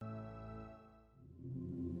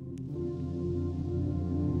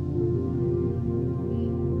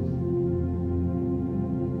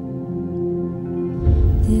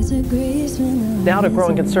Now to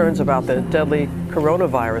growing concerns about the deadly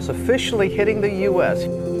coronavirus officially hitting the U.S.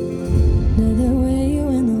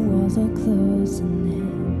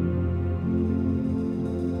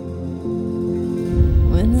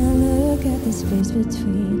 When I look at the space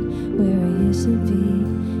between where I used to be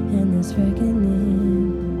and this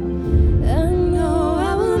reckoning, I know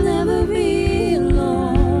I will never be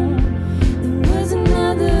alone. There was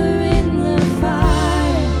another in the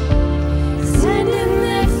fire, standing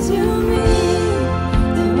next to me.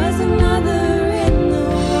 There was another in the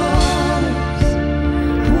waters,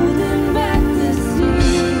 holding back the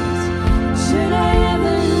seas. Should I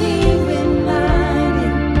ever need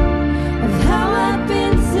reminding of how I've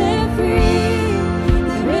been set free?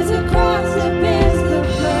 There is a cross that bears the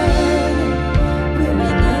burden, where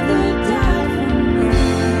another died for me.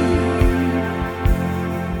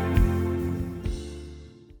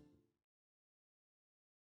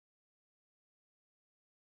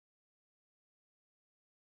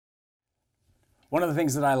 One of the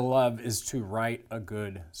things that I love is to write a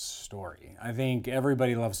good story. I think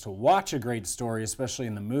everybody loves to watch a great story, especially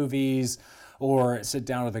in the movies, or sit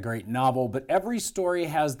down with a great novel, but every story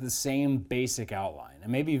has the same basic outline.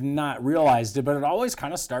 And maybe you've not realized it, but it always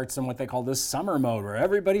kind of starts in what they call this summer mode, where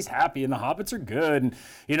everybody's happy and the hobbits are good, and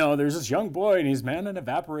there's this young boy and he's manning an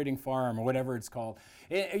evaporating farm, or whatever it's called.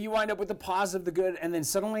 You wind up with the positive, the good, and then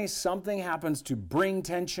suddenly something happens to bring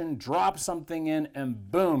tension, drop something in,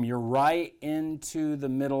 and boom, you're right into the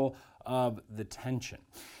middle of the tension.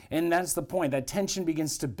 And that's the point. That tension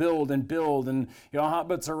begins to build, and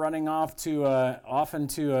hobbits are running off into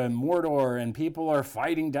Mordor, and people are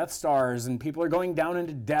fighting Death Stars, and people are going down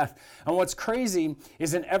into death. And what's crazy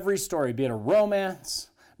is in every story, be it a romance,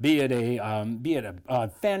 be it a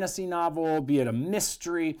fantasy novel, be it a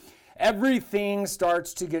mystery, everything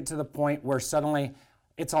starts to get to the point where suddenly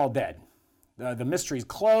it's all dead. The mystery's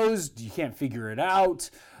closed, you can't figure it out.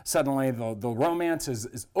 Suddenly the romance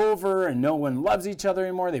is over and no one loves each other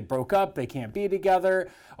anymore. They broke up, they can't be together.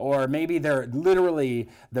 Or maybe their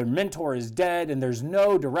mentor is dead and there's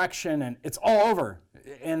no direction and it's all over.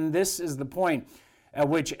 And this is the point at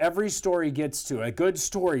which every story gets to. A good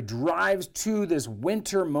story drives to this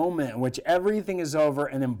winter moment in which everything is over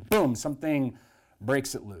and then boom, something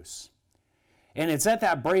breaks it loose. And it's at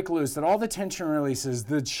that break loose that all the tension releases,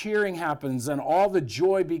 the cheering happens, and all the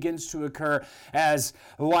joy begins to occur as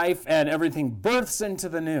life and everything births into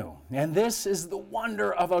the new. And this is the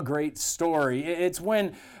wonder of a great story. It's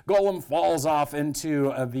when Gollum falls off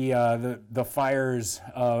into the fires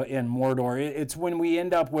in Mordor. It's when we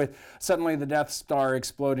end up with suddenly the Death Star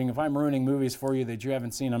exploding. If I'm ruining movies for you that you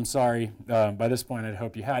haven't seen, I'm sorry. By this point, I'd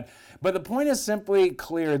hope you had. But the point is simply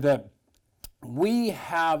clear that we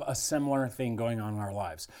have a similar thing going on in our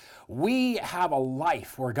lives. We have a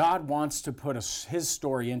life where God wants to put his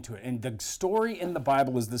story into it. And the story in the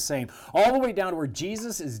Bible is the same. All the way down to where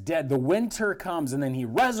Jesus is dead. The winter comes and then he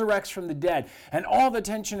resurrects from the dead. And all the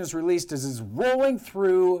tension is released as is rolling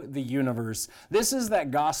through the universe. This is that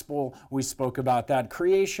gospel we spoke about. That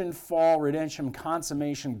creation, fall, redemption,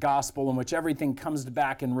 consummation gospel in which everything comes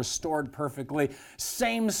back and restored perfectly.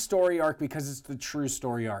 Same story arc because it's the true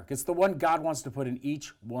story arc. It's the one God wants to put in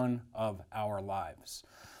each one of our lives.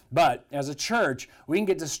 But as a church, we can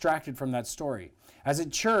get distracted from that story. As a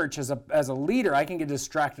church, as a leader, I can get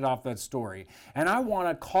distracted off that story. And I want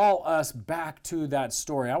to call us back to that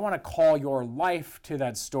story. I want to call your life to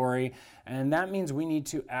that story. And that means we need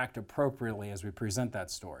to act appropriately as we present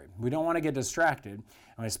that story. We don't want to get distracted,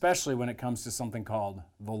 especially when it comes to something called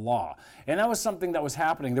the law. And that was something that was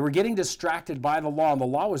happening. They were getting distracted by the law, and the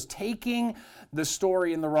law was taking the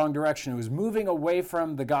story in the wrong direction. It was moving away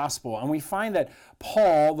from the gospel. And we find that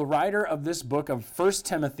Paul, the writer of this book of 1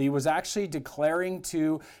 Timothy, was actually declaring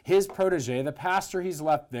to his protege, the pastor he's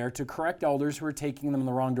left there, to correct elders who are taking them in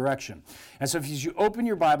the wrong direction. And so if you open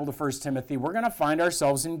your Bible to 1 Timothy, we're going to find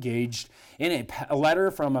ourselves engaged in a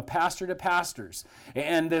letter from a pastor to pastors.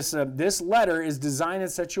 And this letter is designed in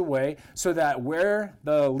such a way so that where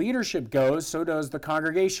the leadership goes, so does the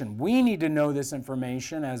congregation. We need to know this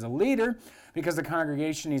information as a leader because the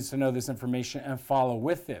congregation needs to know this information and follow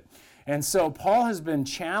with it. And so Paul has been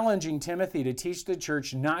challenging Timothy to teach the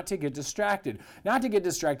church not to get distracted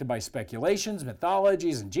by speculations,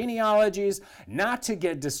 mythologies, and genealogies, not to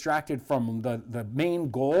get distracted from the main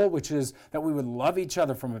goal, which is that we would love each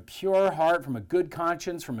other from a pure heart, from a good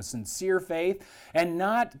conscience, from a sincere faith, and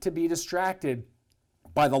not to be distracted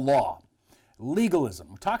by the law. Legalism.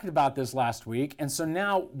 We talked about this last week, and so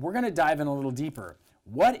now we're going to dive in a little deeper.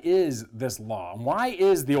 What is this law? Why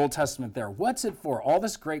is the Old Testament there? What's it for? All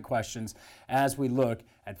these great questions as we look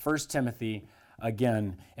at 1 Timothy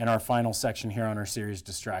again in our final section here on our series,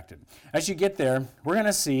 Distracted. As you get there, we're going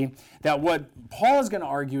to see that what Paul is going to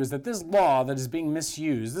argue is that this law that is being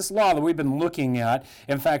misused, this law that we've been looking at,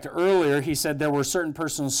 in fact, earlier he said there were certain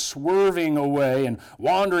persons swerving away and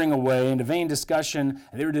wandering away into vain discussion,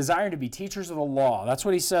 and they were desiring to be teachers of the law. That's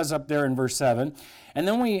what he says up there in verse 7. And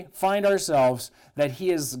then we find ourselves that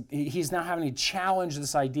he's now having to challenge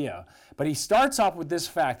this idea. But he starts off with this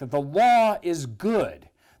fact that the law is good.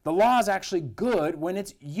 The law is actually good when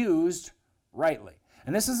it's used rightly.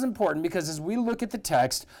 And this is important because as we look at the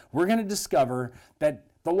text, we're going to discover that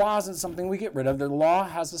the law isn't something we get rid of. The law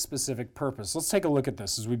has a specific purpose. Let's take a look at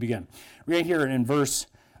this as we begin. Right here in verse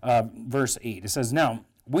 8, it says, "Now,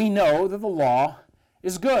 we know that the law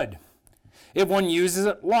is good if one uses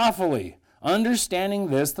it lawfully, understanding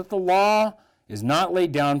this, that the law is not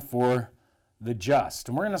laid down for the just."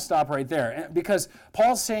 And we're going to stop right there because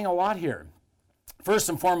Paul's saying a lot here. First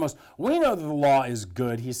and foremost, we know that the law is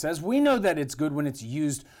good, he says. We know that it's good when it's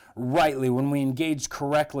used rightly, when we engage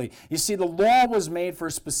correctly. You see, the law was made for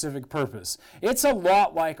a specific purpose. It's a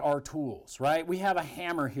lot like our tools, right? We have a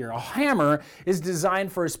hammer here. A hammer is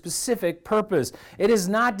designed for a specific purpose. It is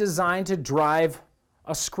not designed to drive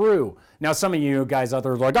a screw. Now, some of you guys out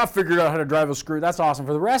there are like, I figured out how to drive a screw. That's awesome.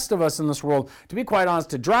 For the rest of us in this world, to be quite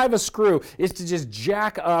honest, to drive a screw is to just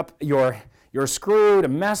jack up your screw, to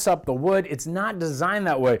mess up the wood. It's not designed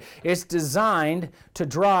that way. It's designed to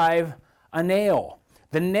drive a nail.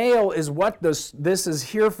 The nail is what this is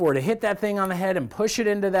here for, to hit that thing on the head and push it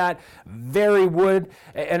into that very wood.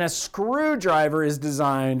 And a screwdriver is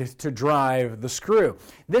designed to drive the screw.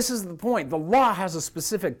 This is the point. The law has a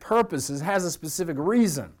specific purpose. It has a specific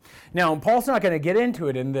reason. Now, Paul's not going to get into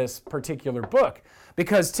it in this particular book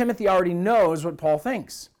because Timothy already knows what Paul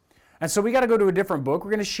thinks. And so we got to go to a different book. We're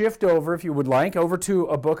going to shift over, if you would like, over to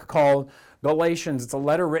a book called Galatians. It's a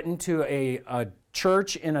letter written to a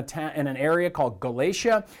church in an area called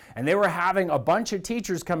Galatia, and they were having a bunch of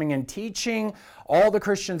teachers coming in teaching all the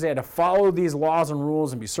Christians they had to follow these laws and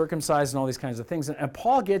rules and be circumcised and all these kinds of things. And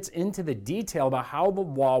Paul gets into the detail about how the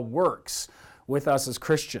law works with us as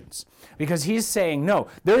Christians. Because he's saying, no,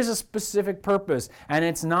 there's a specific purpose, and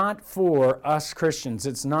it's not for us Christians.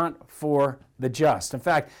 It's not for the just. In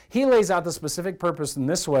fact, he lays out the specific purpose in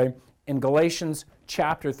this way in Galatians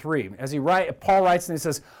chapter 3. Paul writes and he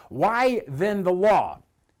says, why then the law?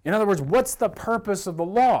 In other words, what's the purpose of the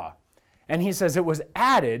law? And he says it was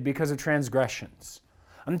added because of transgressions,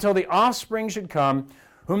 until the offspring should come,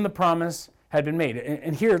 whom the promise had been made.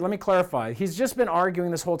 And here, let me clarify. He's just been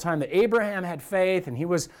arguing this whole time that Abraham had faith and he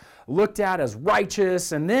was looked at as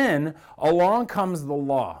righteous, and then along comes the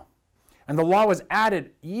law. And the law was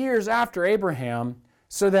added years after Abraham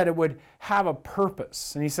so that it would have a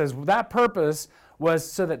purpose. And he says that purpose was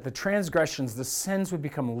so that the transgressions, the sins would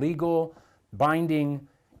become legal, binding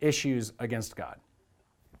issues against God.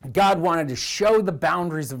 God wanted to show the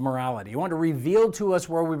boundaries of morality. He wanted to reveal to us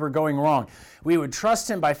where we were going wrong. We would trust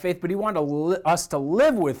him by faith, but he wanted us to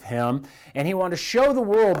live with him, and he wanted to show the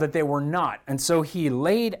world that they were not. And so he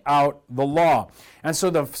laid out the law. And so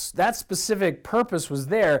that specific purpose was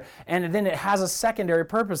there, and then it has a secondary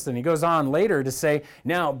purpose. Then he goes on later to say,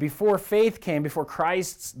 now, before faith came, before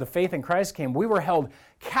the faith in Christ came, we were held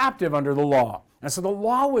captive under the law. And so the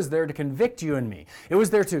law was there to convict you and me. It was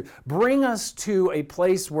there to bring us to a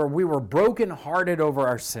place where we were brokenhearted over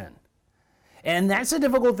our sin. And that's a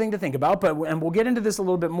difficult thing to think about, and we'll get into this a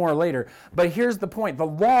little bit more later. But here's the point. The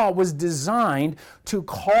law was designed to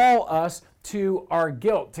call us to our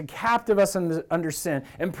guilt, to captive us under sin,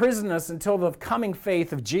 imprison us until the coming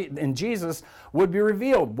faith in Jesus would be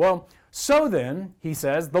revealed. Well, so then, he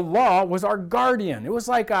says, the law was our guardian. It was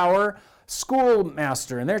like our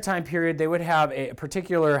schoolmaster. In their time period, they would have a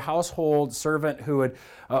particular household servant who would,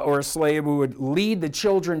 or a slave who would lead the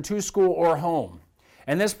children to school or home.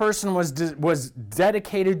 And this person was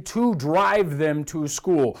dedicated to drive them to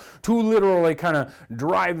school, to literally kind of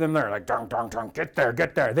drive them there, like, dong, dong, dong, get there,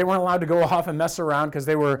 get there. They weren't allowed to go off and mess around because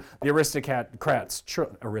they were the aristocrats'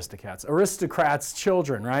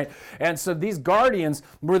 children, right? And so these guardians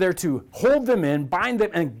were there to hold them in, bind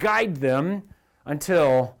them, and guide them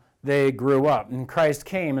until they grew up. And Christ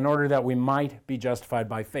came in order that we might be justified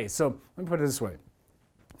by faith. So let me put it this way.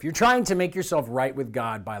 If you're trying to make yourself right with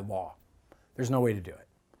God by law, there's no way to do it.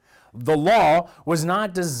 The law was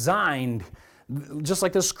not designed, just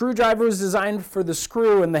like the screwdriver was designed for the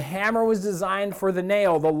screw and the hammer was designed for the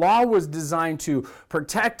nail. The law was designed to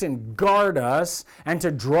protect and guard us and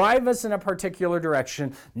to drive us in a particular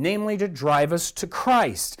direction, namely to drive us to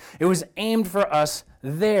Christ. It was aimed for us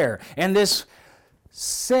there. And this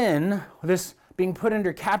sin, this being put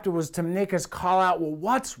under captive was to make us call out, well,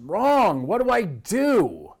 what's wrong? What do I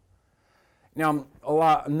do? Now,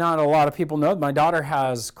 not a lot of people know my daughter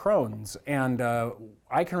has Crohn's, and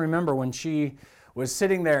I can remember when she was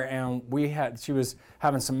sitting there and she was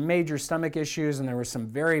having some major stomach issues, and there were some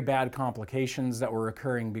very bad complications that were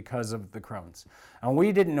occurring because of the Crohn's. And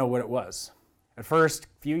we didn't know what it was. At first,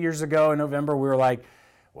 a few years ago in November, we were like,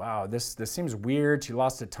 wow, this seems weird. She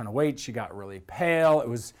lost a ton of weight. She got really pale.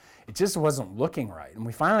 It just wasn't looking right. And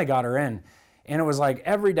we finally got her in. And it was like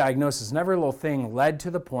every diagnosis and every little thing led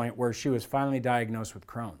to the point where she was finally diagnosed with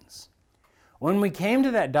Crohn's. When we came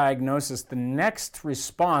to that diagnosis, the next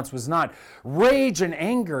response was not rage and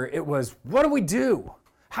anger. It was, what do we do?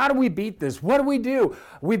 How do we beat this? What do we do?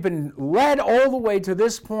 We've been led all the way to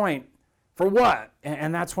this point. For what?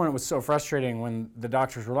 And that's when it was so frustrating when the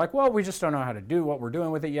doctors were like, well, we just don't know how to do what we're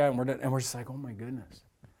doing with it yet. And we're just like, oh my goodness.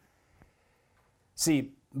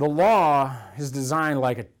 See, the law is designed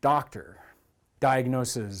like a doctor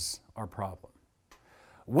diagnoses our problem.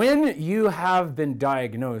 When you have been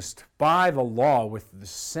diagnosed by the law with the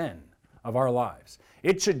sin of our lives,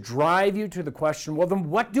 it should drive you to the question, well, then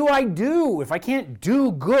what do I do? If I can't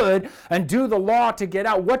do good and do the law to get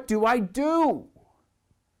out, what do I do?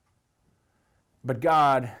 But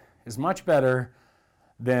God is much better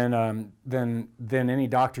than any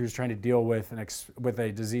doctor who's trying to deal with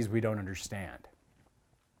a disease we don't understand.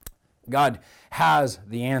 God has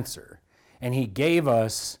the answer, and He gave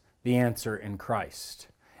us the answer in Christ.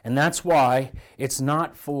 And that's why it's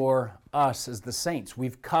not for us as the saints.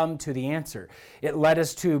 We've come to the answer. It led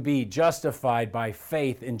us to be justified by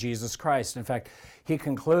faith in Jesus Christ. In fact, he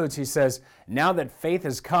concludes, he says, now that faith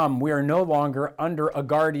has come, we are no longer under a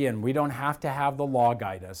guardian. We don't have to have the law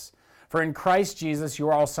guide us. For in Christ Jesus, you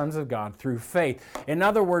are all sons of God through faith. In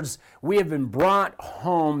other words, we have been brought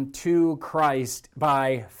home to Christ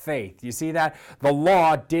by faith. You see that? The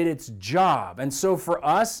law did its job. And so for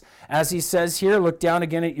us, as he says here, look down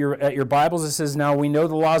again at your Bibles. It says, now we know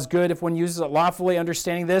the law is good if one uses it lawfully,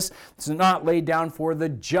 understanding this, it's not laid down for the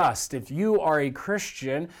just. If you are a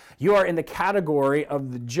Christian, you are in the category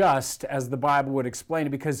of the just, as the Bible would explain it,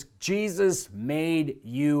 because Jesus made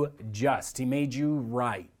you just. He made you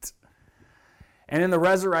right. And in the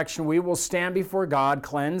resurrection, we will stand before God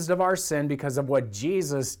cleansed of our sin because of what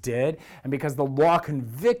Jesus did and because the law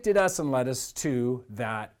convicted us and led us to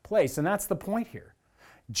that place. And that's the point here.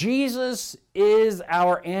 Jesus is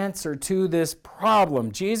our answer to this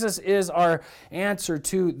problem. Jesus is our answer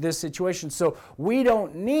to this situation. So we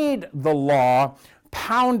don't need the law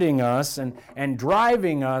pounding us and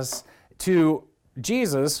driving us to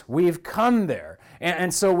Jesus. We've come there.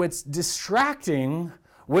 And so it's distracting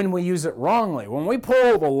when we use it wrongly. When we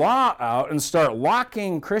pull the law out and start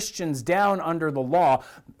locking Christians down under the law,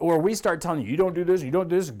 or we start telling you don't do this, you don't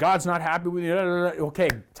do this, God's not happy with you, okay,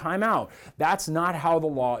 time out. That's not how the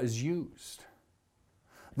law is used.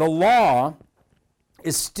 The law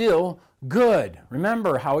is still good.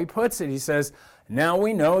 Remember how he puts it. He says, now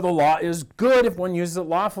we know the law is good if one uses it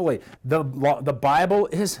lawfully. The Bible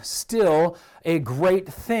is still a great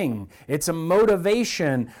thing. It's a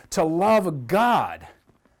motivation to love God.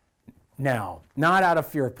 Now, not out of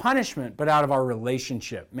fear of punishment, but out of our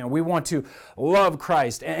relationship. Man, we want to love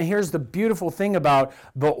Christ. And here's the beautiful thing about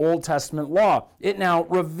the Old Testament law. It now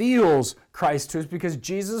reveals Christ to us because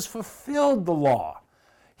Jesus fulfilled the law.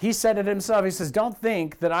 He said it himself. He says, don't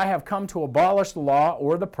think that I have come to abolish the law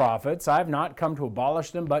or the prophets. I have not come to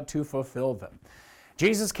abolish them, but to fulfill them.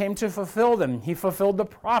 Jesus came to fulfill them. He fulfilled the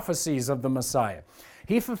prophecies of the Messiah.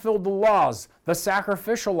 He fulfilled the laws, the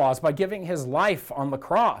sacrificial laws, by giving his life on the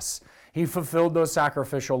cross. He fulfilled those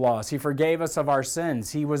sacrificial laws. He forgave us of our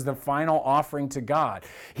sins. He was the final offering to God.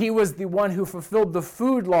 He was the one who fulfilled the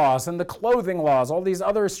food laws and the clothing laws, all these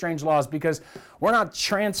other strange laws, because we're not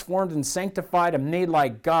transformed and sanctified and made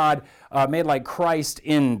like God, made like Christ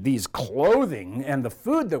in these clothing and the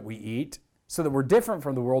food that we eat, so that we're different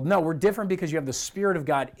from the world. No, we're different because you have the Spirit of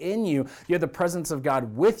God in you. You have the presence of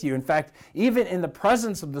God with you. In fact, even in the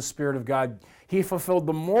presence of the Spirit of God, he fulfilled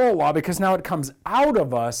the moral law because now it comes out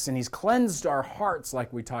of us and he's cleansed our hearts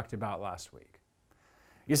like we talked about last week.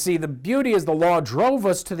 You see, the beauty is the law drove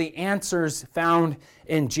us to the answers found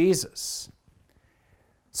in Jesus.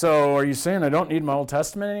 So are you saying I don't need my Old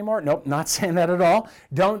Testament anymore? Nope, not saying that at all.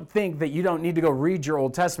 Don't think that you don't need to go read your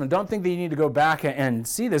Old Testament. Don't think that you need to go back and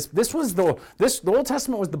see this. The Old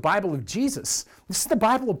Testament was the Bible of Jesus. This is the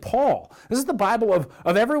Bible of Paul. This is the Bible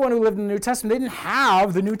of everyone who lived in the New Testament. They didn't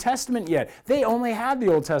have the New Testament yet. They only had the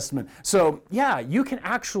Old Testament. So yeah, you can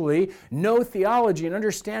actually know theology and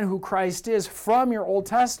understand who Christ is from your Old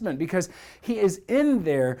Testament because he is in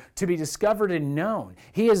there to be discovered and known.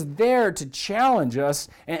 He is there to challenge us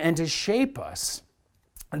and to shape us.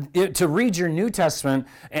 To read your New Testament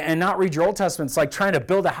and not read your Old Testament, it's like trying to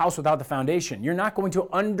build a house without the foundation. You're not going to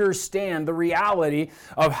understand the reality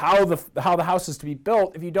of how the house is to be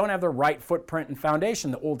built if you don't have the right footprint and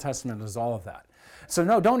foundation. The Old Testament is all of that. So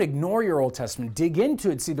no, don't ignore your Old Testament. Dig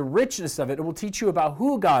into it. See the richness of it. It will teach you about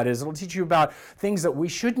who God is. It will teach you about things that we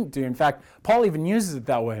shouldn't do. In fact, Paul even uses it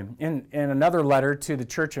that way. In another letter to the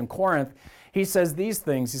church in Corinth, he says these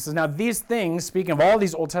things. He says, now these things, speaking of all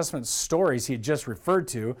these Old Testament stories he had just referred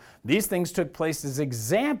to, these things took place as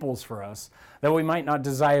examples for us that we might not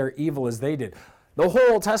desire evil as they did. The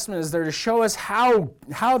whole Old Testament is there to show us how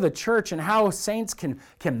the church and how saints can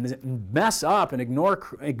mess up and ignore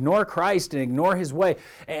Christ and ignore his way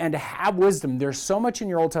and to have wisdom. There's so much in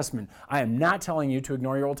your Old Testament. I am not telling you to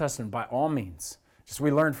ignore your Old Testament by all means. Just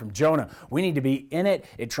we learned from Jonah. We need to be in it.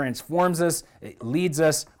 It transforms us. It leads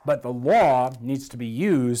us. But the law needs to be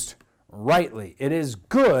used rightly. It is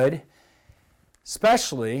good,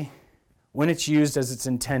 especially when it's used as it's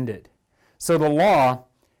intended. So the law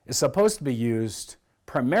is supposed to be used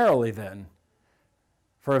primarily then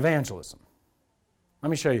for evangelism. Let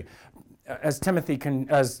me show you. As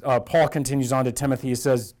Paul continues on to Timothy, he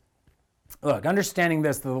says, look, understanding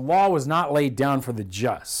this, that the law was not laid down for the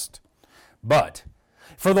just, but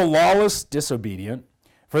for the lawless disobedient,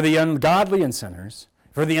 for the ungodly and sinners,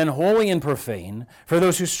 for the unholy and profane, for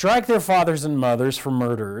those who strike their fathers and mothers, for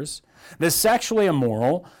murderers, the sexually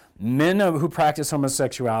immoral, men who practice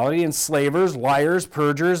homosexuality, enslavers, liars,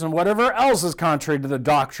 perjurers, and whatever else is contrary to the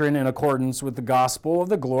doctrine in accordance with the gospel of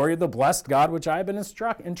the glory of the blessed God which I have been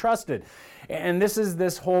entrusted. And this is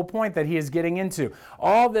this whole point that he is getting into.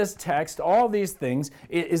 All this text, all these things,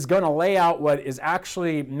 is going to lay out what is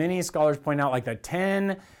actually, many scholars point out, like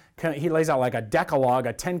he lays out like a decalogue,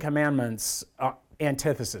 a 10 commandments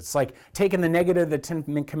antithesis. It's like taking the negative of the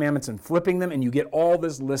 10 commandments and flipping them, and you get all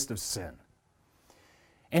this list of sin.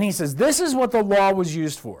 And he says, this is what the law was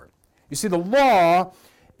used for. You see, the law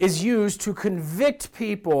is used to convict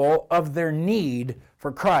people of their need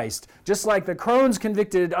for Christ. Just like the Crohn's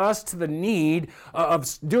convicted us to the need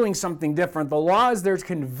of doing something different, the law is there to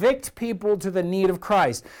convict people to the need of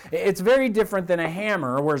Christ. It's very different than a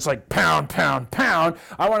hammer where it's like pound, pound, pound.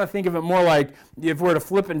 I want to think of it more like if we were to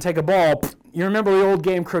flip and take a ball. You remember the old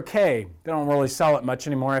game croquet? They don't really sell it much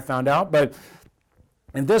anymore, I found out,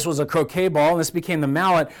 and this was a croquet ball, and this became the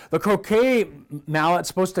mallet. The croquet mallet's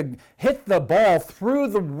supposed to hit the ball through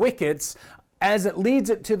the wickets as it leads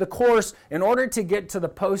it to the course in order to get to the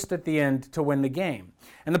post at the end to win the game.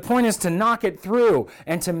 And the point is to knock it through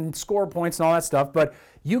and to score points and all that stuff, but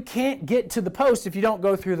you can't get to the post if you don't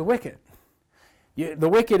go through the wicket. The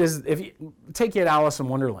wicket is, take you at Alice in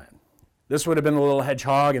Wonderland. This would have been a little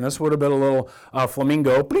hedgehog, and this would have been a little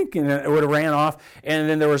flamingo, blink, and it would have ran off. And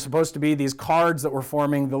then there were supposed to be these cards that were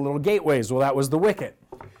forming the little gateways. Well, that was the wicket.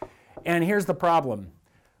 And here's the problem.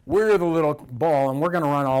 We're the little ball, and we're going to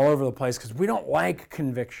run all over the place because we don't like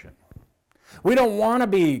conviction. We don't want to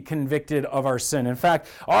be convicted of our sin. In fact,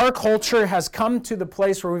 our culture has come to the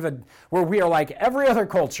place where we are like every other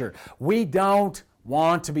culture. We don't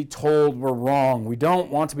want to be told we're wrong. We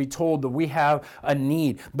don't want to be told that we have a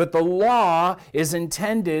need. But the law is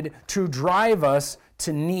intended to drive us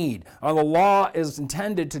to need. The law is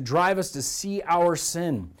intended to drive us to see our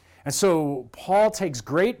sin. And so Paul takes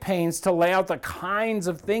great pains to lay out the kinds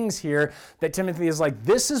of things here that Timothy is like,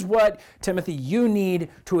 this is what, Timothy, you need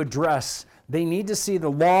to address. They need to see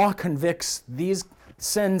the law convicts these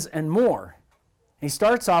sins and more. He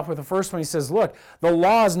starts off with the first one. He says, look, the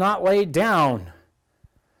law is not laid down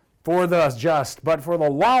for the just, but for the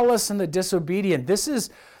lawless and the disobedient. This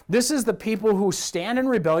is the people who stand in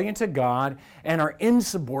rebellion to God and are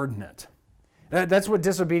insubordinate. That's what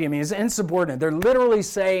disobedient means, insubordinate. They're literally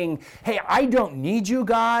saying, hey, I don't need you,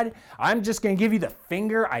 God. I'm just going to give you the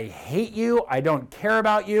finger. I hate you. I don't care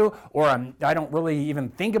about you, or I don't really even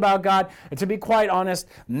think about God. And to be quite honest,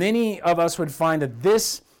 many of us would find that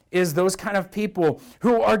this is those kind of people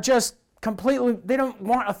who are just completely, they don't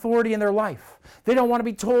want authority in their life. They don't want to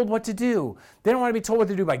be told what to do. They don't want to be told what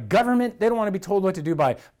to do by government. They don't want to be told what to do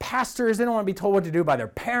by pastors. They don't want to be told what to do by their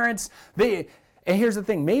parents. And here's the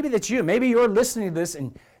thing, maybe that's you. Maybe you're listening to this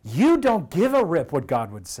and you don't give a rip what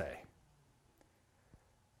God would say.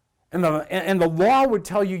 And the law would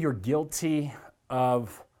tell you you're guilty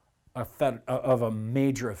of a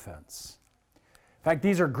major offense. In fact,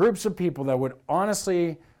 these are groups of people that would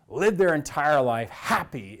honestly live their entire life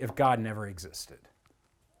happy if God never existed.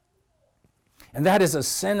 And that is a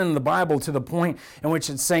sin in the Bible to the point in which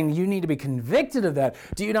it's saying you need to be convicted of that.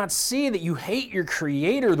 Do you not see that you hate your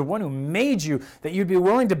Creator, the one who made you, that you'd be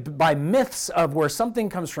willing to buy myths of where something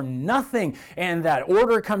comes from nothing and that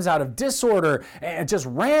order comes out of disorder and just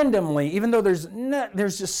randomly, even though there's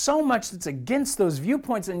just so much that's against those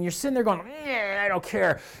viewpoints, and you're sitting there going, I don't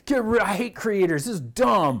care. I hate creators. This is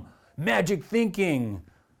dumb. Magic thinking.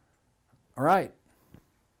 All right.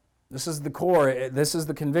 This is the core. This is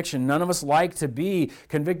the conviction. None of us like to be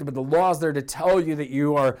convicted, but the law is there to tell you that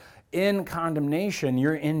you are in condemnation.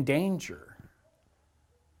 You're in danger.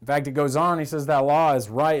 In fact, it goes on. He says that law is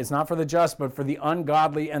right. It's not for the just, but for the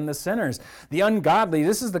ungodly and the sinners. The ungodly,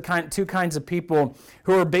 this is the two kinds of people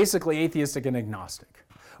who are basically atheistic and agnostic.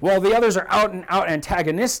 While the others are out and out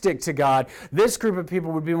antagonistic to God, this group of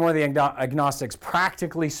people would be more the agnostics,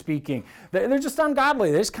 practically speaking. They're just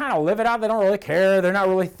ungodly. They just kind of live it out. They don't really care. They're not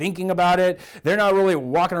really thinking about it. They're not really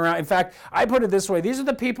walking around. In fact, I put it this way. These are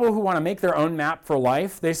the people who want to make their own map for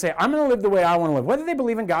life. They say, I'm going to live the way I want to live. Whether they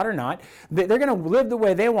believe in God or not, they're going to live the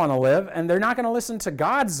way they want to live, and they're not going to listen to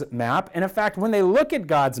God's map. And in fact, when they look at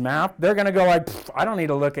God's map, they're going to go like, I don't need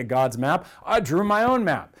to look at God's map. I drew my own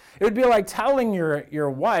map. It would be like telling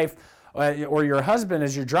your wife or your husband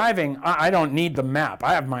as you're driving, I don't need the map.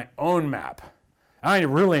 I have my own map. I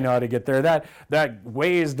don't really know how to get there. That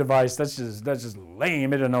Waze device, that's just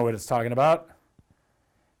lame. It doesn't know what it's talking about.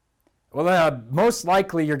 Well, most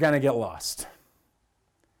likely you're going to get lost.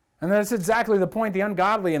 And that's exactly the point. The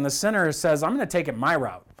ungodly and the sinner says, I'm going to take it my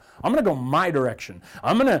route. I'm going to go my direction.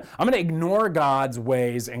 I'm going to ignore God's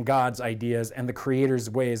ways and God's ideas and the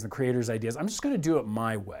Creator's ways and the Creator's ideas. I'm just going to do it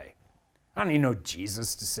my way. I don't need no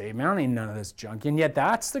Jesus to save me. I don't need none of this junk. And yet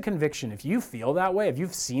that's the conviction. If you feel that way, if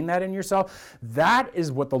you've seen that in yourself, that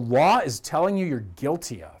is what the law is telling you you're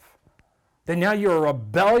guilty of. That now you're a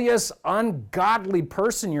rebellious, ungodly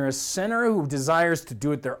person. You're a sinner who desires to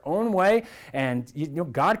do it their own way. And your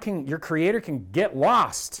Creator can get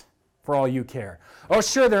lost for all you care. Oh,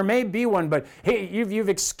 sure, there may be one, but hey, you've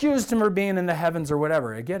excused him for being in the heavens or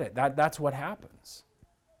whatever. I get it. That's what happens.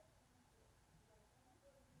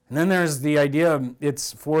 And then there's the idea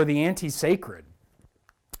it's for the anti-sacred.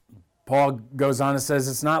 Paul goes on and says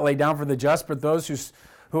it's not laid down for the just, but those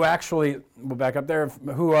who actually, we'll back up there,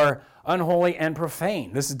 who are unholy and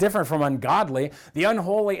profane. This is different from ungodly. The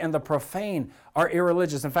unholy and the profane are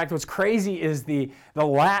irreligious. In fact, what's crazy is the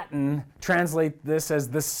Latin translate this as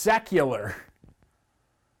the secular,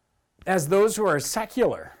 as those who are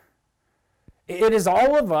secular. It is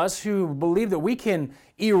all of us who believe that we can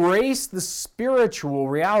erase the spiritual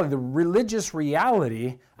reality, the religious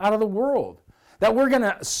reality out of the world. That we're going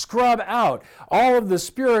to scrub out all of the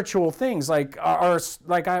spiritual things, like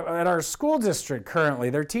at our school district currently,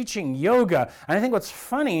 they're teaching yoga. And I think what's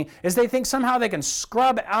funny is they think somehow they can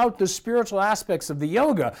scrub out the spiritual aspects of the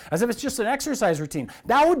yoga as if it's just an exercise routine.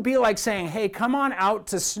 That would be like saying, hey, come on out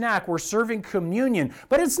to snack. We're serving communion.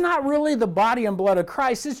 But it's not really the body and blood of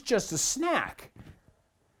Christ. It's just a snack.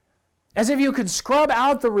 As if you could scrub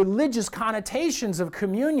out the religious connotations of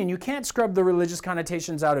communion. You can't scrub the religious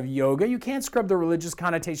connotations out of yoga. You can't scrub the religious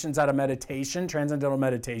connotations out of meditation, transcendental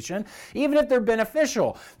meditation, even if they're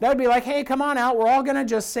beneficial. That would be like, hey, come on out. We're all going to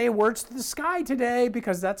just say words to the sky today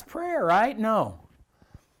because that's prayer, right? No.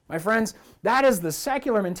 My friends, that is the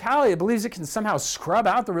secular mentality that believes it can somehow scrub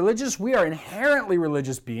out the religious. We are inherently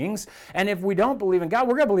religious beings, and if we don't believe in God,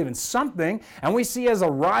 we're going to believe in something. And we see as a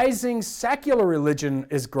rising secular religion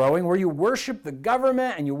is growing, where you worship the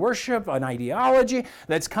government and you worship an ideology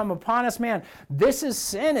that's come upon us. Man, this is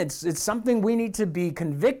sin. It's something we need to be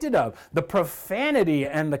convicted of. The profanity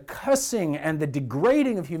and the cussing and the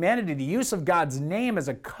degrading of humanity, the use of God's name as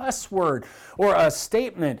a cuss word or a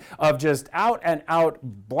statement of just out and out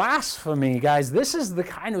blasphemy, guys. This is the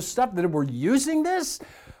kind of stuff that if we're using this,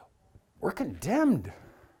 we're condemned.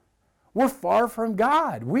 We're far from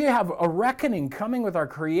God. We have a reckoning coming with our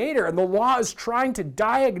Creator, and the law is trying to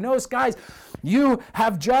diagnose, guys, you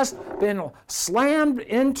have just been slammed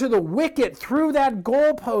into the wicket through that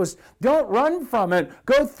goalpost. Don't run from it.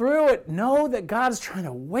 Go through it. Know that God is trying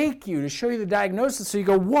to wake you to show you the diagnosis so you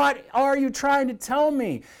go, what are you trying to tell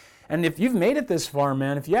me? And if you've made it this far,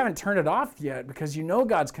 man, if you haven't turned it off yet because you know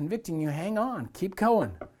God's convicting you, hang on. Keep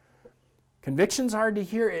going. Conviction's hard to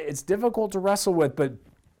hear. It's difficult to wrestle with, but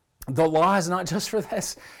the law is not just for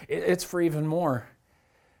this, it's for even more.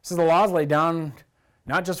 It says the law is laid down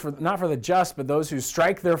not for the just, but those who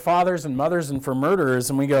strike their fathers and mothers, and for murderers.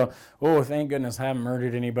 And we go, oh, thank goodness I haven't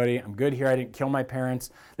murdered anybody. I'm good here. I didn't kill my parents.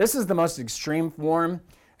 This is the most extreme form.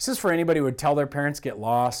 This is for anybody who would tell their parents get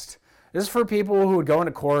lost. This is for people who would go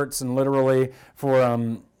into courts and literally,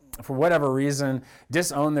 for whatever reason,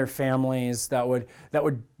 disown their families, that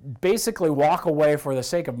would basically walk away for the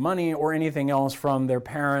sake of money or anything else from their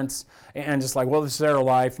parents, and just like, well, this is their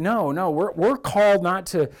life. No, we're called not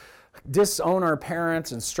to disown our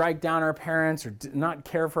parents and strike down our parents or not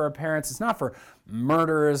care for our parents. It's not for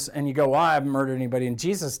murderers. And you go, well, I haven't murdered anybody. And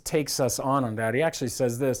Jesus takes us on that. He actually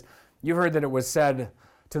says this: you've heard that it was said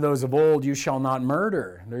to those of old, you shall not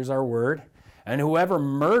murder. There's our word. And whoever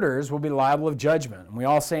murders will be liable of judgment. And we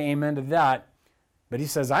all say amen to that. But he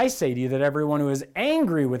says, I say to you that everyone who is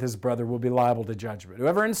angry with his brother will be liable to judgment.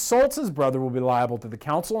 Whoever insults his brother will be liable to the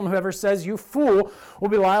council. And whoever says, you fool, will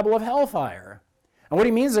be liable of hellfire. And what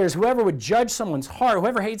he means there is whoever would judge someone's heart,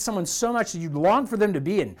 whoever hates someone so much that you'd long for them to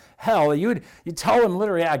be in hell, you'd tell them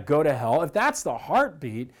literally, yeah, go to hell. If that's the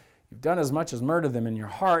heartbeat, you've done as much as murder them in your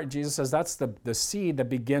heart. Jesus says that's the seed that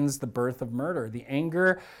begins the birth of murder. The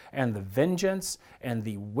anger and the vengeance and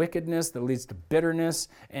the wickedness that leads to bitterness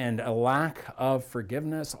and a lack of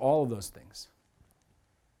forgiveness, all of those things.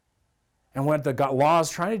 And what the law is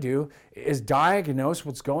trying to do is diagnose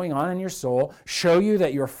what's going on in your soul, show you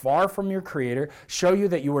that you're far from your Creator, show you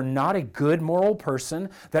that you are not a good moral person,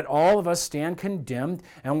 that all of us stand condemned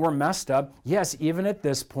and we're messed up. Yes, even at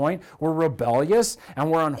this point, we're rebellious and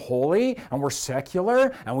we're unholy and we're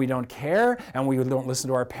secular and we don't care and we don't listen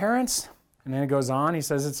to our parents. And then it goes on, he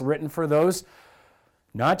says it's written for those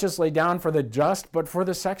not just laid down for the just, but for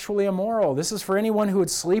the sexually immoral. This is for anyone who would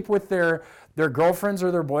sleep with their girlfriends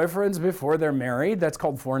or their boyfriends before they're married. That's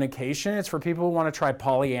called fornication. It's for people who want to try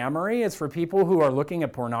polyamory. It's for people who are looking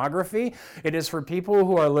at pornography. It is for people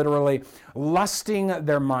who are literally lusting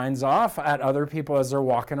their minds off at other people as they're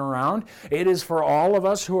walking around. It is for all of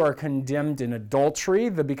us who are condemned in adultery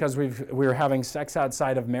because we're having sex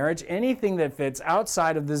outside of marriage. Anything that fits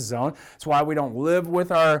outside of this zone. It's why we don't live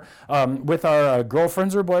with our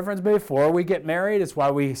girlfriends or boyfriends before we get married. It's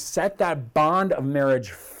why we set that bond of marriage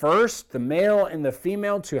first, the male and the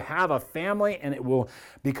female, to have a family, and it will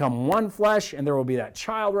become one flesh, and there will be that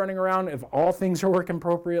child running around if all things are working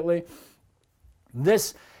appropriately.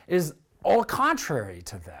 This is all contrary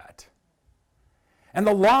to that. And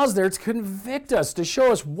the law's there to convict us, to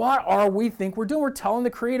show us what are we think we're doing. We're telling the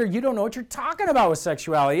Creator, you don't know what you're talking about with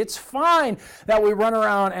sexuality. It's fine that we run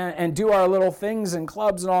around and do our little things in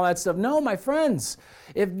clubs and all that stuff. No, my friends,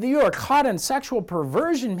 if you are caught in sexual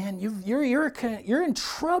perversion, man, you're in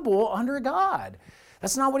trouble under God.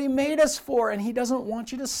 That's not what He made us for, and He doesn't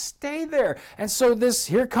want you to stay there. And so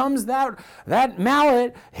here comes that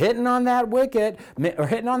mallet hitting on that wicket, or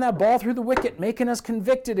hitting on that ball through the wicket, making us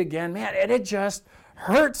convicted again. Man, and it just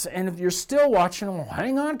hurts. And if you're still watching, well,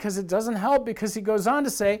 hang on, because it doesn't help, because he goes on to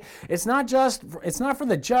say, it's not for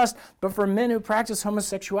the just, but for men who practice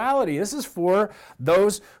homosexuality. This is for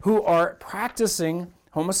those who are practicing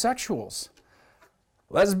homosexuals.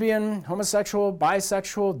 Lesbian, homosexual,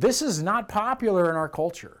 bisexual, this is not popular in our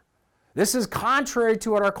culture. This is contrary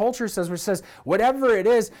to what our culture says, which says, whatever it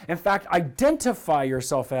is, in fact, identify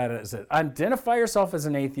yourself as it. Identify yourself as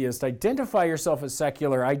an atheist. Identify yourself as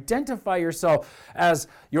secular. Identify yourself as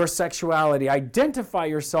your sexuality. Identify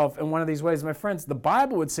yourself in one of these ways. My friends, the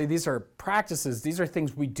Bible would say these are practices. These are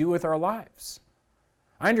things we do with our lives.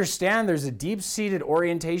 I understand there's a deep-seated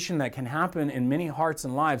orientation that can happen in many hearts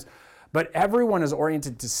and lives, but everyone is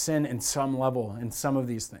oriented to sin in some level in some of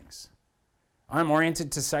these things. I'm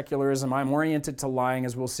oriented to secularism. I'm oriented to lying,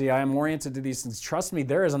 as we'll see. I am oriented to these things. Trust me,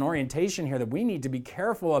 there is an orientation here that we need to be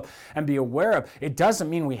careful of and be aware of. It doesn't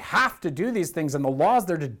mean we have to do these things, and the law is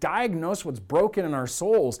there to diagnose what's broken in our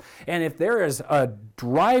souls. And if there is a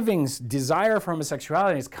driving desire for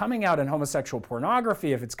homosexuality, it's coming out in homosexual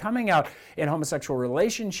pornography, if it's coming out in homosexual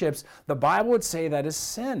relationships, the Bible would say that is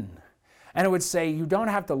sin. And it would say you don't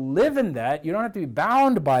have to live in that. You don't have to be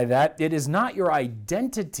bound by that. It is not your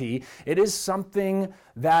identity. It is something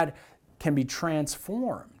that can be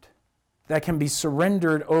transformed, that can be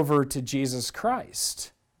surrendered over to Jesus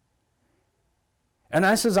Christ. And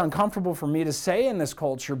this is uncomfortable for me to say in this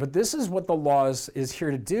culture, but this is what the law is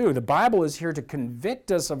here to do. The Bible is here to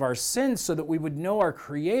convict us of our sins so that we would know our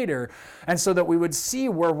Creator and so that we would see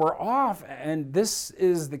where we're off. And this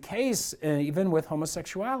is the case even with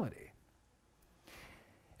homosexuality.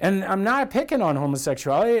 And I'm not picking on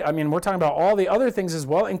homosexuality. I mean, we're talking about all the other things as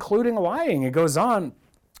well, including lying. It goes on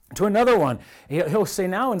To another one, he'll say,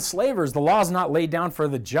 now enslavers, the law is not laid down for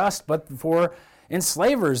the just, but for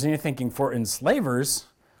enslavers. And you're thinking, for enslavers?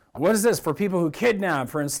 What is this? For people who kidnap,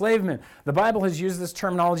 for enslavement. The Bible has used this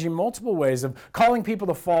terminology in multiple ways of calling people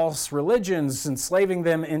to false religions, enslaving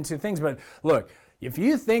them into things. But look, if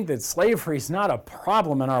you think that slavery is not a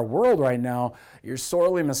problem in our world right now, you're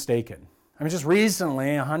sorely mistaken. I mean, just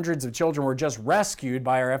recently, hundreds of children were just rescued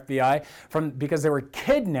by our FBI because they were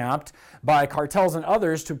kidnapped by cartels and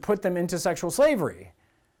others to put them into sexual slavery.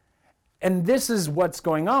 And this is what's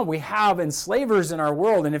going on. We have enslavers in our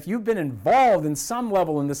world, and if you've been involved in some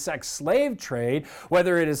level in the sex slave trade,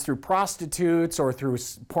 whether it is through prostitutes or through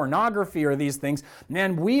pornography or these things,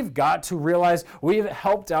 man, we've got to realize we've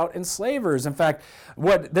helped out enslavers. In fact,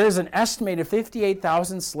 there's an estimated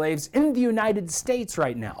 58,000 slaves in the United States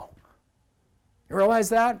right now. You realize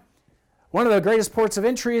that? One of the greatest ports of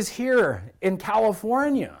entry is here in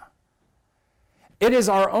California. It is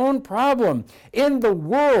our own problem. In the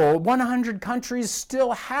world, 100 countries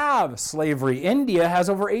still have slavery. India has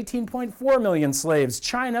over 18.4 million slaves.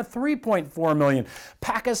 China, 3.4 million.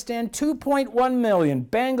 Pakistan, 2.1 million.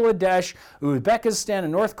 Bangladesh, Uzbekistan,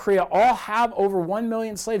 and North Korea all have over 1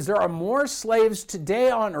 million slaves. There are more slaves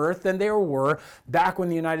today on earth than there were back when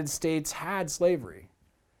the United States had slavery.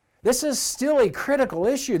 This is still a critical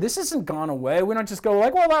issue. This hasn't gone away. We don't just go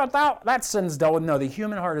like, well, that sin's dealt with. No, the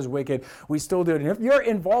human heart is wicked. We still do it. And if you're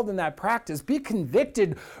involved in that practice, be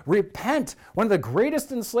convicted, repent. One of the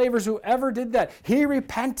greatest enslavers who ever did that, he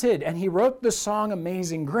repented and he wrote the song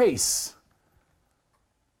Amazing Grace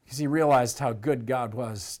because he realized how good God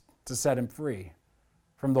was to set him free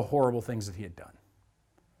from the horrible things that he had done.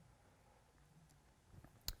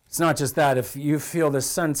 It's not just that. If you feel the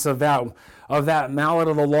sense of that mallet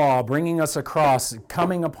of the law bringing us across,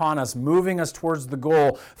 coming upon us, moving us towards the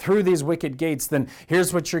goal through these wicked gates, then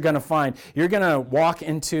here's what you're going to find. You're going to walk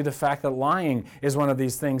into the fact that lying is one of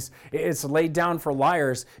these things. It's laid down for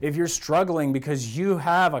liars. If you're struggling because you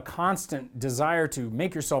have a constant desire to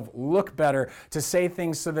make yourself look better, to say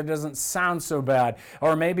things so that it doesn't sound so bad,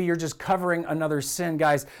 or maybe you're just covering another sin,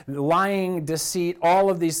 guys, lying, deceit, all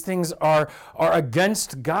of these things are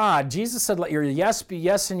against God. Jesus said, let your yes be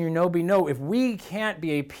yes and your no be no. If we can't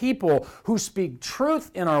be a people who speak truth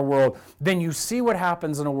in our world, then you see what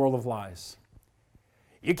happens in a world of lies.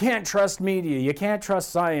 You can't trust media. You can't trust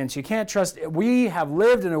science. You can't trust... We have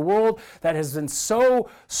lived in a world that has been so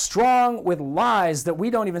strong with lies that we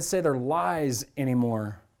don't even say they're lies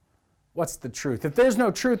anymore. What's the truth? If there's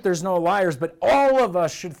no truth, there's no liars, but all of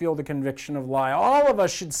us should feel the conviction of lie. All of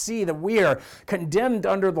us should see that we are condemned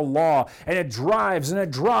under the law, and it drives and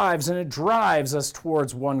it drives and it drives us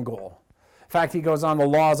towards one goal. In fact, he goes on, the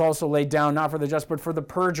law is also laid down not for the just, but for the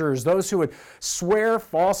perjurers, those who would swear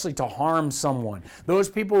falsely to harm someone, those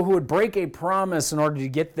people who would break a promise in order to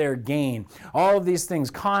get their gain. All of these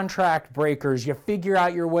things, contract breakers, you figure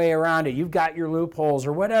out your way around it, you've got your loopholes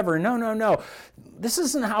or whatever. No. This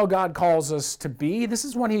isn't how God calls us to be. This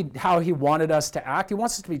is how he wanted us to act. He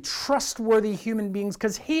wants us to be trustworthy human beings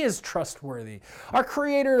because he is trustworthy. Our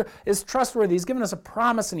Creator is trustworthy. He's given us a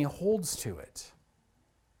promise and he holds to it.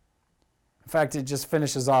 In fact, it just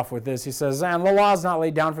finishes off with this. He says, and the law is not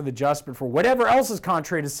laid down for the just, but for whatever else is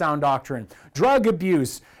contrary to sound doctrine. Drug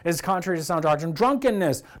abuse is contrary to sound doctrine.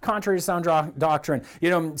 Drunkenness, contrary to sound doctrine.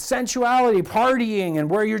 Sensuality, partying, and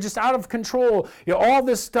where you're just out of control. All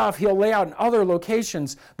this stuff he'll lay out in other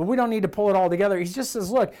locations, but we don't need to pull it all together. He just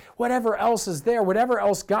says, look, whatever else is there, whatever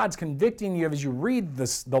else God's convicting you of as you read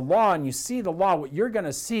the law and you see the law, what you're going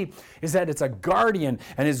to see is that it's a guardian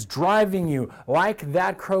and it's driving you like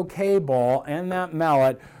that croquet ball and that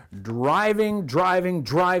mallet, driving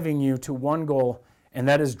you to one goal, and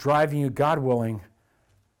that is driving you, God willing,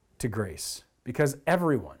 to grace. Because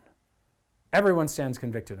everyone stands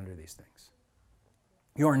convicted under these things.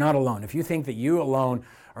 You are not alone. If you think that you alone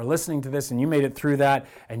are listening to this and you made it through that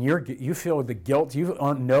and you feel the guilt, you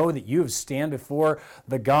know that you stand before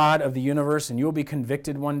the God of the universe and you'll be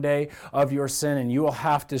convicted one day of your sin, and you'll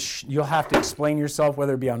have to explain yourself,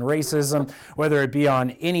 whether it be on racism, whether it be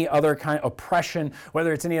on any other kind of oppression,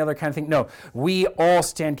 whether it's any other kind of thing. No, we all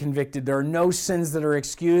stand convicted. There are no sins that are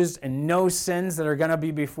excused and no sins that are going to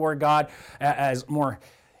be before God as more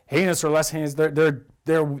heinous or less heinous.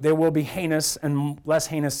 There will be heinous and less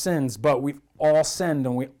heinous sins, but we've all sinned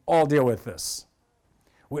and we all deal with this.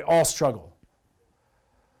 We all struggle.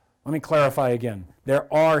 Let me clarify again.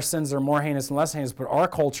 There are sins that are more heinous and less heinous, but our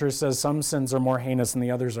culture says some sins are more heinous and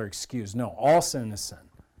the others are excused. No, all sin is sin.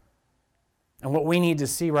 And what we need to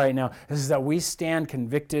see right now is that we stand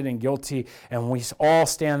convicted and guilty, and we all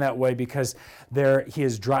stand that way because he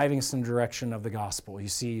is driving some direction of the gospel. You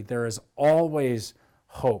see, there is always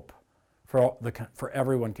hope for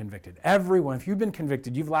everyone convicted. Everyone, if you've been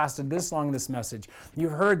convicted, you've lasted this long in this message,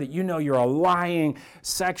 you've heard that you know you're a lying,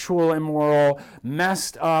 sexual, immoral,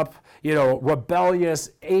 messed up,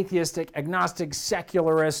 rebellious, atheistic, agnostic,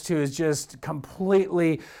 secularist who is just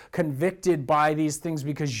completely convicted by these things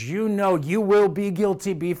because you know you will be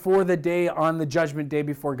guilty before the day on the judgment day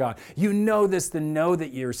before God. You know this, then know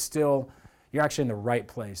that you're actually in the right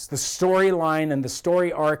place. The storyline and the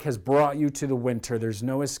story arc has brought you to the winter. There's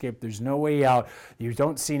no escape. There's no way out. You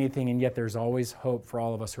don't see anything, and yet there's always hope for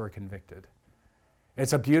all of us who are convicted.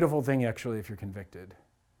 It's a beautiful thing, actually, if you're convicted.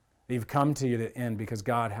 You've come to the end because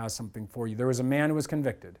God has something for you. There was a man who was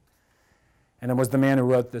convicted, and it was the man who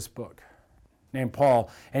wrote this book named Paul,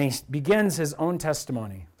 and he begins his own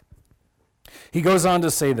testimony. He goes on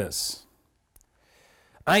to say this: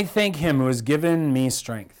 I thank him who has given me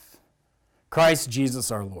strength, Christ Jesus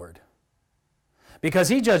our Lord, because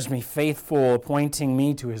he judged me faithful, appointing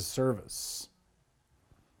me to his service.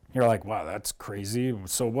 You're like, wow, that's crazy.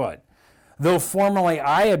 So what? Though formerly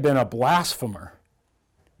I had been a blasphemer,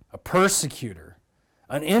 a persecutor,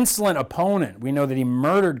 an insolent opponent, we know that he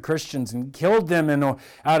murdered Christians and killed them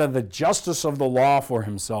out of the justice of the law for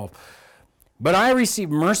himself. But I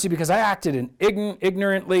received mercy because I acted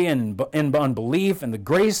ignorantly and in unbelief, and the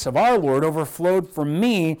grace of our Lord overflowed from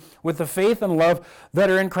me with the faith and love that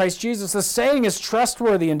are in Christ Jesus. The saying is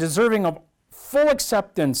trustworthy and deserving of full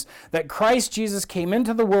acceptance that Christ Jesus came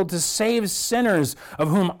into the world to save sinners, of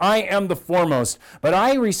whom I am the foremost. But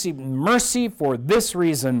I received mercy for this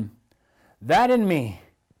reason, that in me,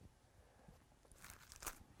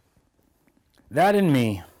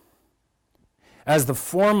 as the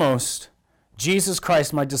foremost, Jesus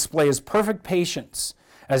Christ might display his perfect patience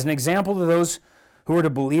as an example to those who are to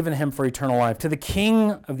believe in him for eternal life. To the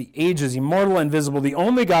King of the ages, immortal and invisible, the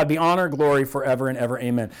only God, be honor and glory forever and ever.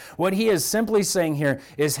 Amen. What he is simply saying here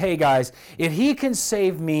is, hey guys, if he can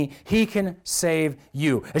save me, he can save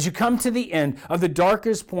you. As you come to the end of the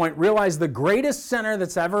darkest point, realize the greatest sinner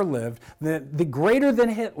that's ever lived, the greater than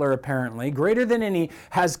Hitler apparently, greater than any,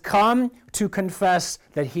 has come to confess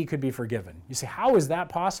that he could be forgiven. You say, how is that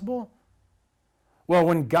possible? Well,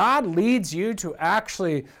 when God leads you to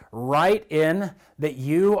actually write in that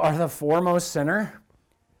you are the foremost sinner,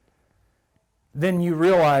 then you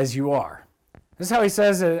realize you are. This is how he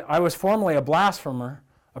says that I was formerly a blasphemer,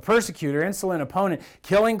 a persecutor, insolent opponent,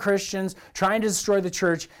 killing Christians, trying to destroy the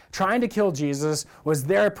church, trying to kill Jesus, was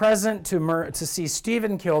there present to see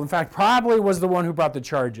Stephen killed. In fact, probably was the one who brought the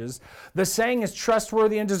charges. The saying is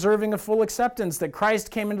trustworthy and deserving of full acceptance that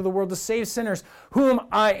Christ came into the world to save sinners, whom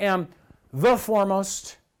I am the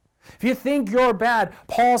foremost. If you think you're bad,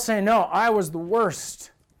 Paul's saying, no, I was the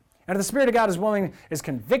worst. And if the Spirit of God is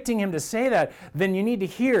convicting him to say that, then you need to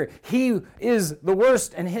hear he is the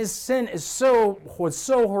worst, and his sin was so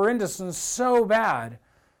horrendous and so bad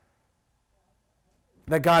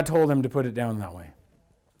that God told him to put it down that way.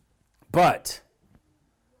 But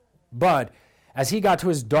as he got to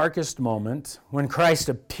his darkest moment, when Christ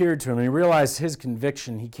appeared to him and he realized his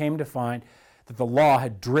conviction, he came to find that the law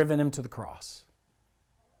had driven him to the cross.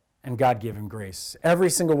 And God gave him grace. Every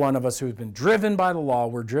single one of us who has been driven by the law,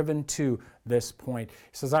 we're driven to this point. He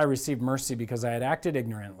says, I received mercy because I had acted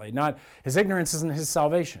ignorantly. Not his ignorance isn't his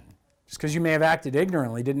salvation. Just because you may have acted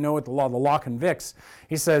ignorantly, didn't know what the law convicts.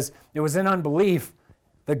 He says, it was in unbelief.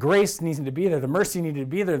 The grace needed to be there. The mercy needed to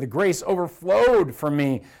be there. The grace overflowed from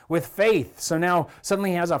me with faith. So now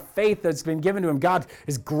suddenly he has a faith that's been given to him. God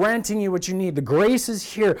is granting you what you need. The grace is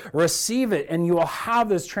here. Receive it, and you will have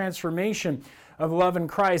this transformation of love in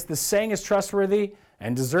Christ. The saying is trustworthy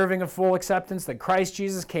and deserving of full acceptance that Christ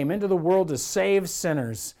Jesus came into the world to save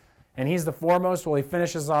sinners. And he's the foremost. Well, he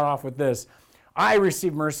finishes off with this. I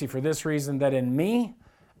receive mercy for this reason, that in me,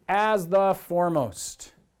 as the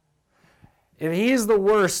foremost. If he's the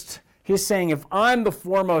worst, he's saying, if I'm the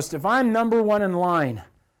foremost, if I'm number one in line,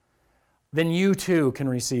 then you too can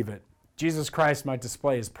receive it. Jesus Christ might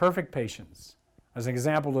display his perfect patience as an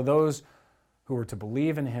example to those who are to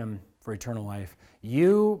believe in him for eternal life.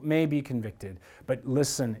 You may be convicted, but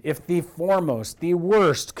listen, if the foremost, the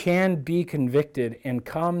worst, can be convicted and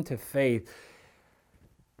come to faith,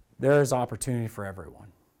 there is opportunity for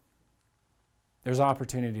everyone. There's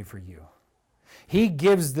opportunity for you. He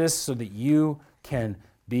gives this so that you can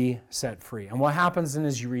be set free. And what happens then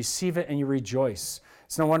is you receive it and you rejoice.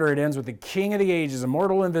 It's no wonder it ends with the King of the ages,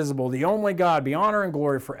 immortal, invisible, the only God, be honor and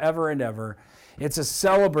glory forever and ever. It's a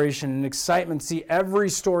celebration and excitement. See, every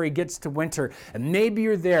story gets to winter, and maybe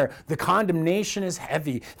you're there. The condemnation is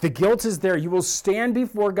heavy. The guilt is there. You will stand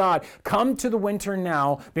before God. Come to the winter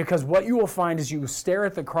now, because what you will find is you stare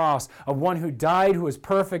at the cross of one who died, who is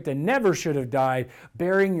perfect and never should have died,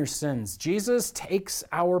 bearing your sins. Jesus takes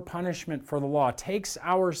our punishment for the law, takes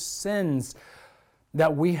our sins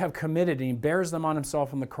that we have committed, and he bears them on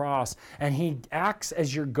himself on the cross, and he acts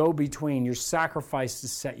as your go-between, your sacrifice to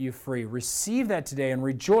set you free. Receive that today and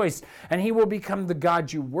rejoice, and he will become the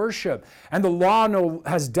God you worship. And the law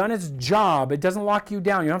has done its job. It doesn't lock you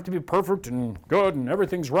down. You don't have to be perfect and good and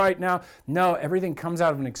everything's right now. No, everything comes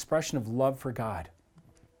out of an expression of love for God,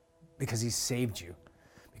 because he saved you,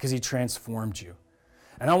 because he transformed you.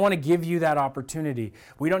 And I want to give you that opportunity.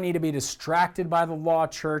 We don't need to be distracted by the law,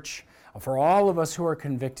 church. For all of us who are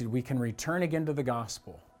convicted, we can return again to the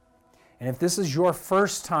gospel. And if this is your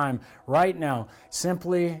first time right now,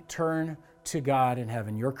 simply turn to God in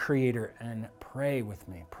heaven, your Creator, and pray with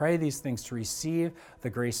me. Pray these things to receive the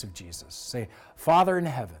grace of Jesus. Say, Father in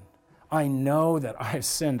heaven, I know that I have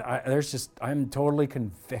sinned. I'm totally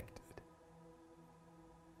convicted.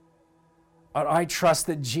 But I trust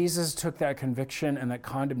that Jesus took that conviction and that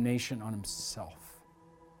condemnation on himself.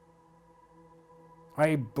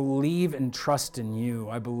 I believe and trust in you.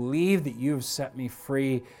 I believe that you have set me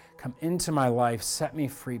free. Come into my life. Set me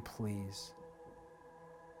free, please.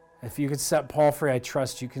 If you could set Paul free, I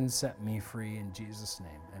trust you can set me free in Jesus'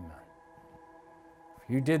 name. Amen. If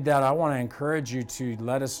you did that, I want to encourage you to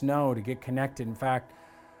let us know, to get connected. In fact,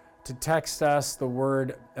 to text us the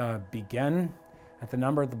word begin at the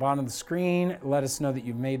number at the bottom of the screen. Let us know that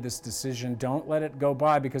you've made this decision. Don't let it go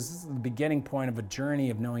by, because this is the beginning point of a journey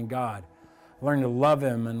of knowing God. Learn to love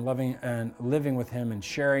him and living with him and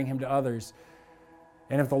sharing him to others.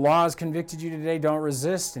 And if the law has convicted you today, don't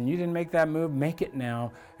resist. And you didn't make that move, make it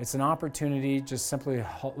now. It's an opportunity. Just simply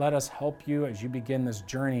let us help you as you begin this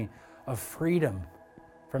journey of freedom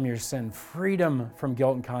from your sin, freedom from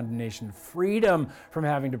guilt and condemnation, freedom from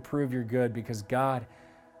having to prove you're good, because God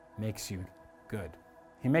makes you good.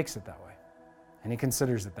 He makes it that way. And he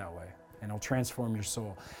considers it that way. And he'll transform your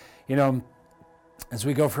soul. You know, as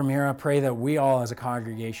we go from here, I pray that we all as a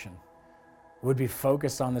congregation would be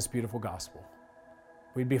focused on this beautiful gospel.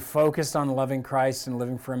 We'd be focused on loving Christ and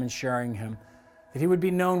living for him and sharing him, that he would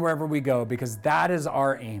be known wherever we go, because that is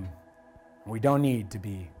our aim. We don't need to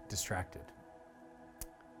be distracted.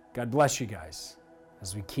 God bless you guys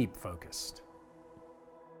as we keep focused.